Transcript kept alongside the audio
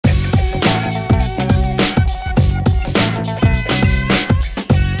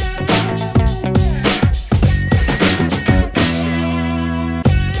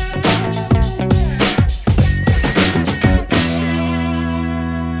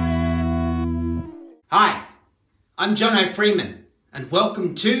Hi, I'm Jono Freeman, and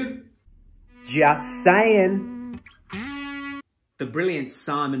welcome to Just Saying. The brilliant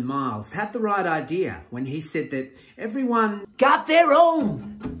Simon Miles had the right idea when he said that everyone Got their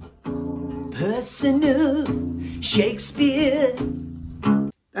own personal Shakespeare.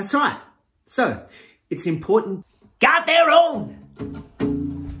 That's right. So, it's important. Got their own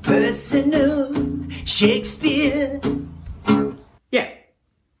personal Shakespeare. Yeah.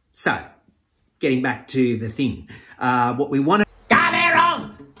 So, getting back to the thing. What we want to... Got their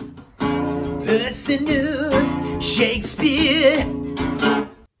own personal Shakespeare.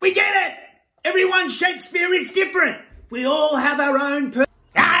 We get it! Everyone's Shakespeare is different. We all have our own...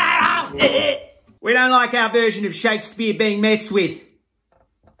 We don't like our version of Shakespeare being messed with.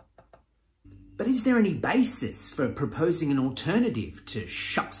 But is there any basis for proposing an alternative to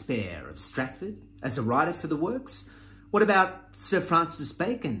Shakespeare of Stratford as a writer for the works? What about Sir Francis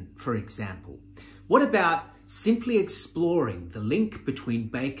Bacon, for example? What about simply exploring the link between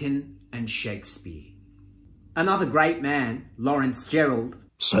Bacon and Shakespeare? Another great man, Lawrence Gerald,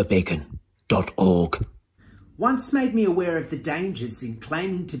 SirBacon.org, once made me aware of the dangers in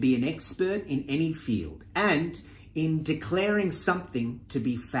claiming to be an expert in any field and in declaring something to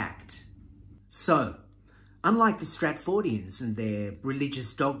be fact. So, unlike the Stratfordians and their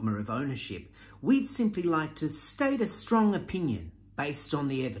religious dogma of ownership, we'd simply like to state a strong opinion based on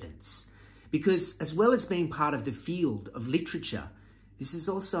the evidence. Because as well as being part of the field of literature, this is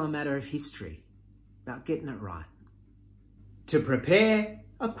also a matter of history, about getting it right. To prepare,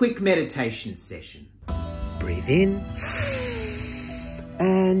 a quick meditation session. Breathe in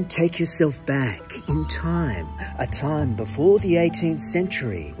and take yourself back in time, a time before the 18th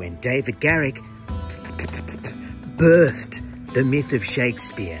century when David Garrick birthed the myth of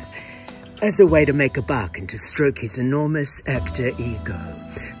Shakespeare as a way to make a buck and to stroke his enormous actor ego.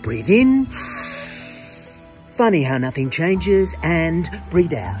 Breathe in, funny how nothing changes, and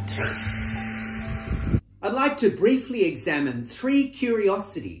breathe out. I'd like to briefly examine three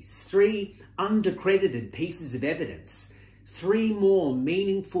curiosities, three undercredited pieces of evidence, three more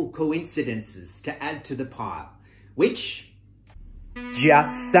meaningful coincidences to add to the pile, which,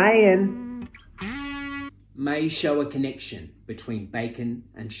 Just saying, may show a connection between Bacon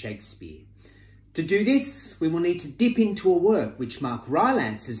and Shakespeare. To do this, we will need to dip into a work which Mark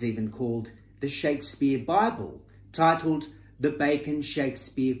Rylance has even called the Shakespeare Bible, titled The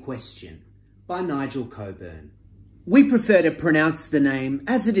Bacon-Shakespeare Question, by Nigel Coburn. We prefer to pronounce the name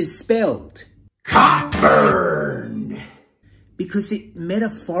as it is spelled, Coburn, because it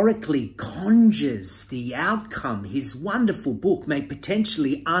metaphorically conjures the outcome his wonderful book may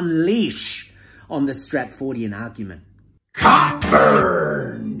potentially unleash on the Stratfordian argument.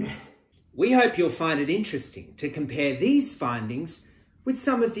 Coburn! We hope you'll find it interesting to compare these findings with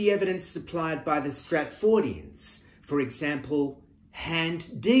some of the evidence supplied by the Stratfordians. For example,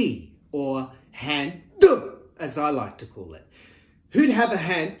 hand D, or hand D, as I like to call it. Who'd have a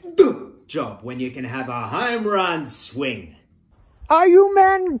hand D job when you can have a home run swing? are you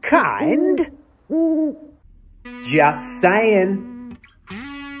mankind? Just saying.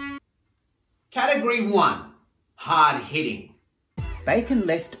 Category 1, hard hitting. Bacon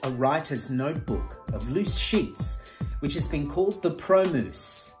left a writer's notebook of loose sheets, which has been called the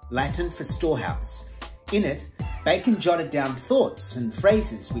promus, Latin for storehouse. In it, Bacon jotted down thoughts and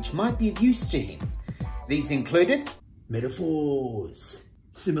phrases which might be of use to him. These included metaphors,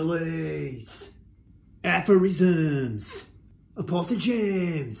 similes, aphorisms,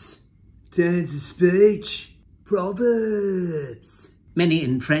 apothegms, turns of speech, proverbs. Many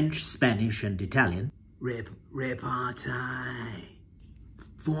in French, Spanish and Italian. Repartee,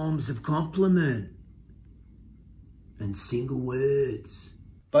 forms of compliment, and single words.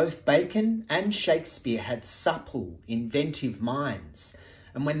 Both Bacon and Shakespeare had supple, inventive minds,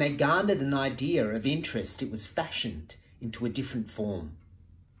 and when they garnered an idea of interest, it was fashioned into a different form.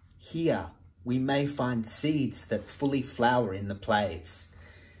 Here, we may find seeds that fully flower in the plays.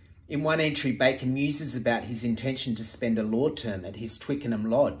 In one entry, Bacon muses about his intention to spend a law term at his Twickenham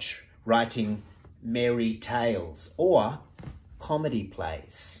Lodge, writing merry tales or comedy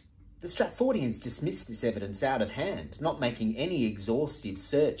plays. The Stratfordians dismissed this evidence out of hand, not making any exhaustive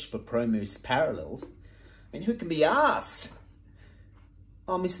search for promus parallels. I mean, who can be asked?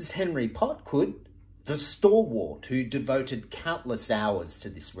 Oh, Mrs. Henry Pott could, the stalwart who devoted countless hours to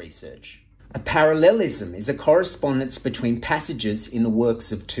this research. A parallelism is a correspondence between passages in the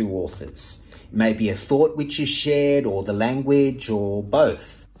works of two authors. It may be a thought which is shared, or the language, or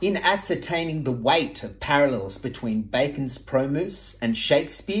both. In ascertaining the weight of parallels between Bacon's promus and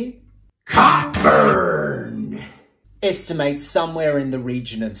Shakespeare, Coburn! estimates somewhere in the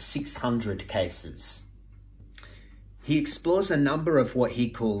region of 600 cases. He explores a number of what he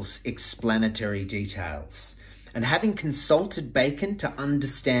calls explanatory details, and having consulted Bacon to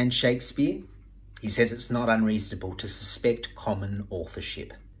understand Shakespeare, he says it's not unreasonable to suspect common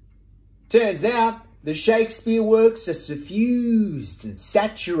authorship. Turns out the Shakespeare works are suffused and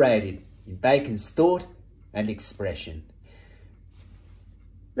saturated in Bacon's thought and expression.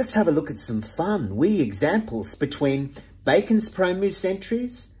 Let's have a look at some fun, wee examples between Bacon's promuse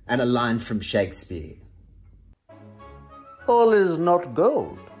entries and a line from Shakespeare. All is not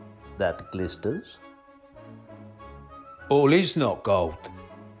gold that glisters. All is not gold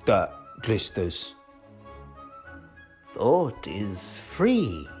that glisters. Thought is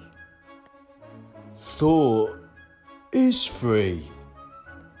free. Thought is free.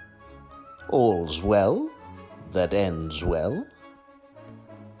 All's well that ends well.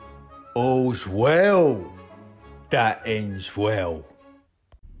 All's well that ends well.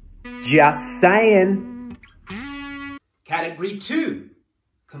 Just saying. Category 2,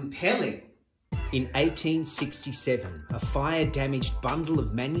 compelling. In 1867, a fire-damaged bundle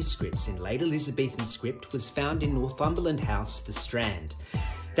of manuscripts in late Elizabethan script was found in Northumberland House, the Strand.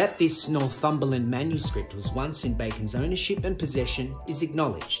 That this Northumberland manuscript was once in Bacon's ownership and possession is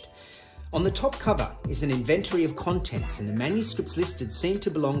acknowledged. On the top cover is an inventory of contents, and the manuscripts listed seem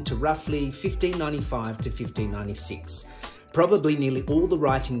to belong to roughly 1595 to 1596. Probably nearly all the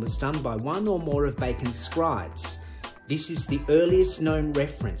writing was done by one or more of Bacon's scribes. This is the earliest known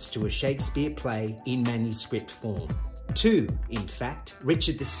reference to a Shakespeare play in manuscript form. Two, in fact,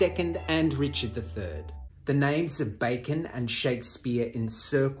 Richard II and Richard III. The names of Bacon and Shakespeare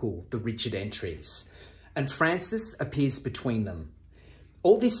encircle the Richard entries, and Francis appears between them.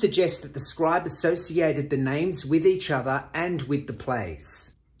 All this suggests that the scribe associated the names with each other and with the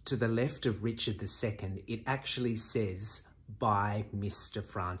plays. To the left of Richard II, it actually says, by Mr.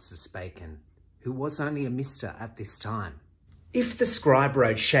 Francis Bacon, who was only a Mr. at this time. If the scribe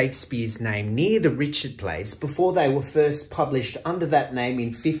wrote Shakespeare's name near the Richard plays before they were first published under that name in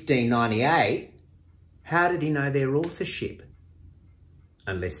 1598, how did he know their authorship?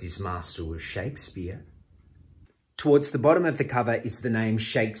 Unless his master was Shakespeare. Towards the bottom of the cover is the name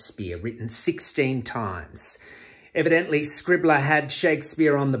Shakespeare, written 16 times. Evidently, Scribbler had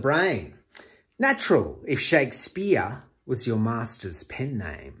Shakespeare on the brain. Natural if Shakespeare was your master's pen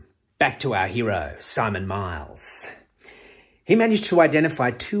name. Back to our hero, Simon Miles. He managed to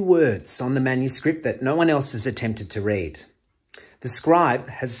identify 2 words on the manuscript that no one else has attempted to read. The scribe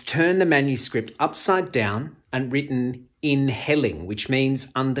has turned the manuscript upside down and written in helling, which means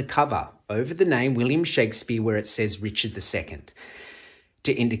undercover, over the name William Shakespeare where it says Richard II,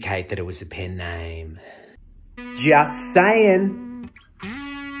 to indicate that it was a pen name. Just saying.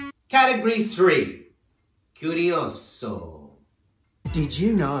 Category 3, curioso. Did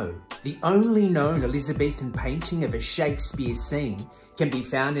you know the only known Elizabethan painting of a Shakespeare scene can be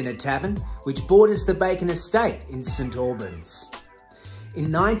found in a tavern which borders the Bacon estate in St Albans? In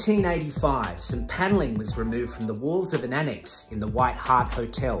 1985, some panelling was removed from the walls of an annex in the White Hart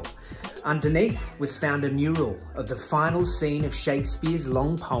Hotel. Underneath was found a mural of the final scene of Shakespeare's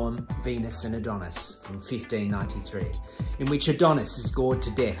long poem Venus and Adonis from 1593, in which Adonis is gored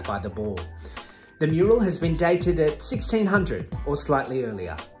to death by the boar. The mural has been dated at 1600 or slightly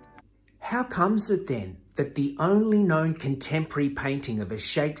earlier. How comes it then that the only known contemporary painting of a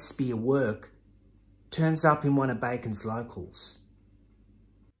Shakespeare work turns up in one of Bacon's locals?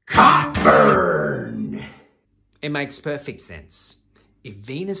 Cockburn! It makes perfect sense. If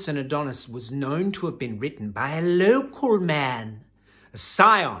Venus and Adonis was known to have been written by a local man, a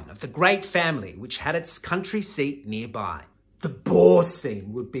scion of the great family which had its country seat nearby, the boar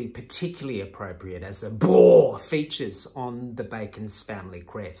scene would be particularly appropriate as a boar features on the Bacon's family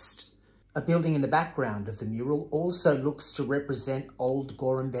crest. A building in the background of the mural also looks to represent Old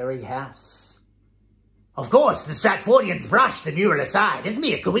Gorhambury House. Of course, the Stratfordians brushed the mural aside as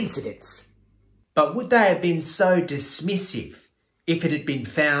mere coincidence. But would they have been so dismissive if it had been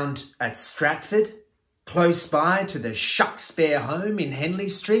found at Stratford, close by to the Shakespeare home in Henley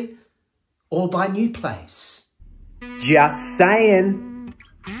Street, or by New Place? Just saying.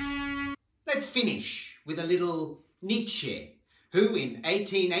 Let's finish with a little Nietzsche, who in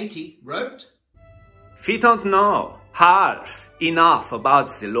 1880 wrote, "We don't know half enough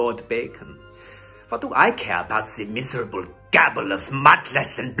about the Lord Bacon. What do I care about the miserable gabble of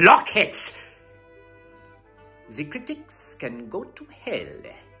muddlers and blockheads? The critics can go to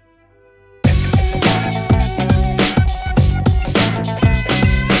hell."